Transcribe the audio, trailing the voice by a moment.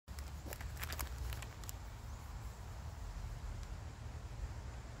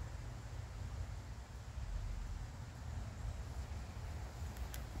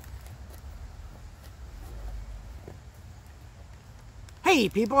Hey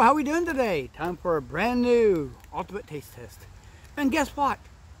people, how we doing today? Time for a brand new ultimate taste test. And guess what?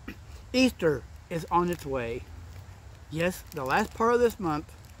 Easter is on its way. Yes, the last part of this month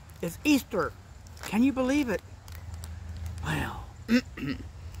is Easter. Can you believe it? Well,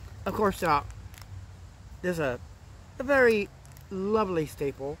 of course, there's a very lovely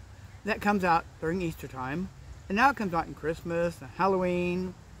staple that comes out during Easter time. And now it comes out in Christmas and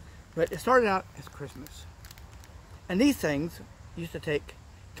Halloween. But it started out as Christmas. And these things used to take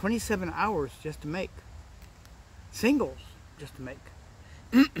 27 hours just to make. Singles just to make.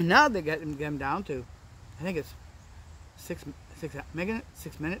 Now they get them down to, I think it's 6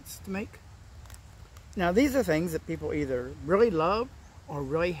 minutes to make. Now these are things that people either really love or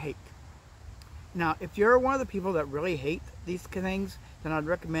really hate. Now if you're one of the people that really hate these things, then I'd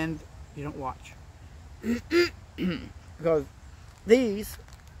recommend you don't watch. Because these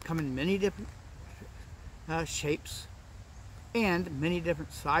come in many different shapes and many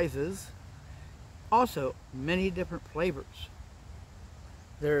different sizes, also many different flavors.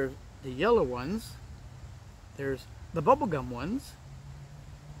 There's the yellow ones, there's the bubblegum ones,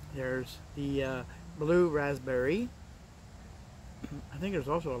 there's the blue raspberry, I think there's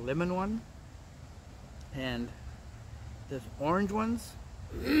also a lemon one, and there's orange ones.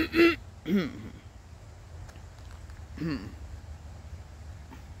 And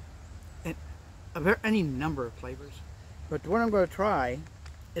any number of flavors. But the one I'm going to try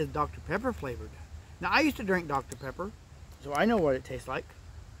is Dr. Pepper flavored. Now I used to drink Dr. Pepper, so I know what it tastes like.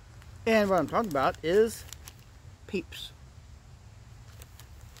 And what I'm talking about is Peeps.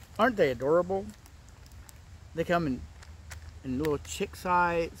 Aren't they adorable? They come in little chick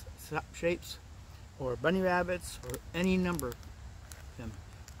size shapes, or bunny rabbits, or any number of them.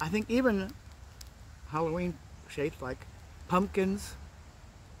 I think even Halloween shapes like pumpkins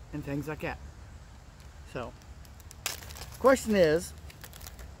and things like that. So, question is,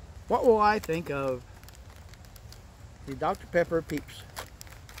 what will I think of the Dr. Pepper Peeps?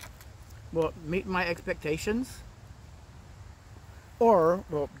 Will it meet my expectations? Or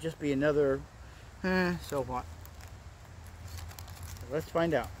will it just be another, so what? Let's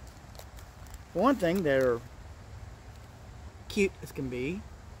find out. For one thing, they're cute as can be.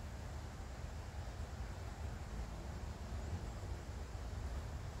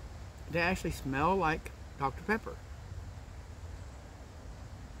 They actually smell like Dr. Pepper.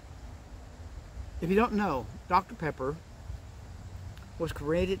 If you don't know, Dr. Pepper was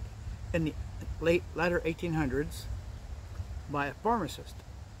created in the latter 1800s by a pharmacist.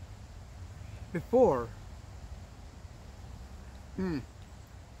 Before,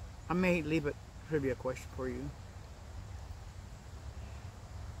 I may leave a trivia question for you.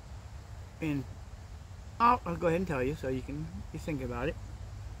 And I'll go ahead and tell you so you can think about it.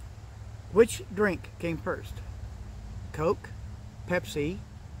 Which drink came first? Coke, Pepsi,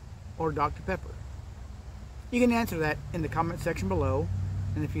 or Dr. Pepper? You can answer that in the comment section below,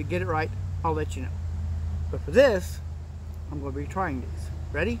 and if you get it right, I'll let you know. But for this, I'm going to be trying these.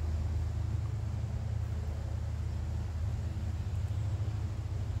 Ready?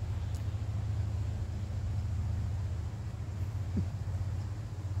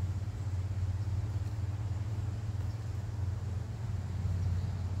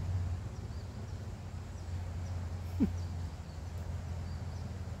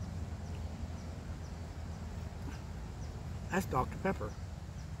 That's Dr. Pepper.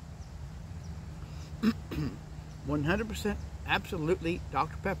 100% absolutely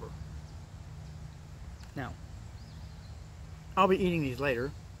Dr. Pepper. Now, I'll be eating these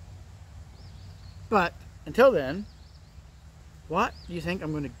later. But until then, what do you think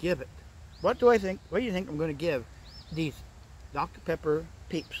I'm going to give it? What do you think I'm going to give these Dr. Pepper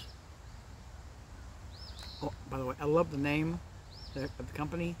Peeps? Oh, by the way, I love the name of the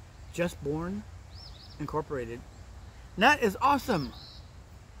company, Just Born Incorporated. And that is awesome.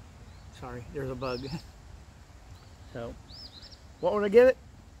 Sorry, there's a bug. So, what would I give it?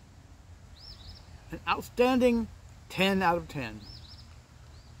 An outstanding 10 out of 10.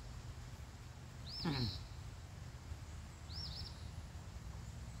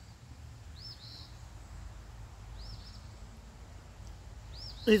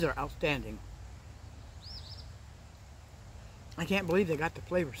 These are outstanding. I can't believe they got the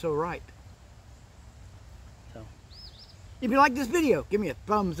flavor so right. So, if you like this video, give me a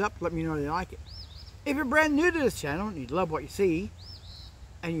thumbs up, let me know you like it. If you're brand new to this channel and you love what you see,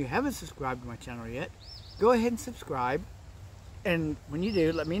 and you haven't subscribed to my channel yet, go ahead and subscribe. And when you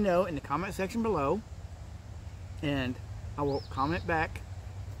do, let me know in the comment section below, and I will comment back,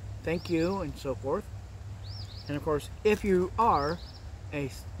 thank you, and so forth. And of course, if you are a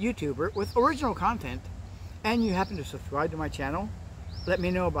YouTuber with original content, and you happen to subscribe to my channel, let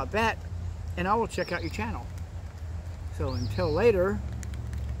me know about that, and I will check out your channel. So until later,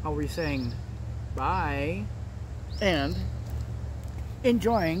 I'll be saying bye and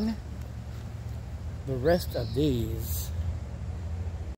enjoying the rest of these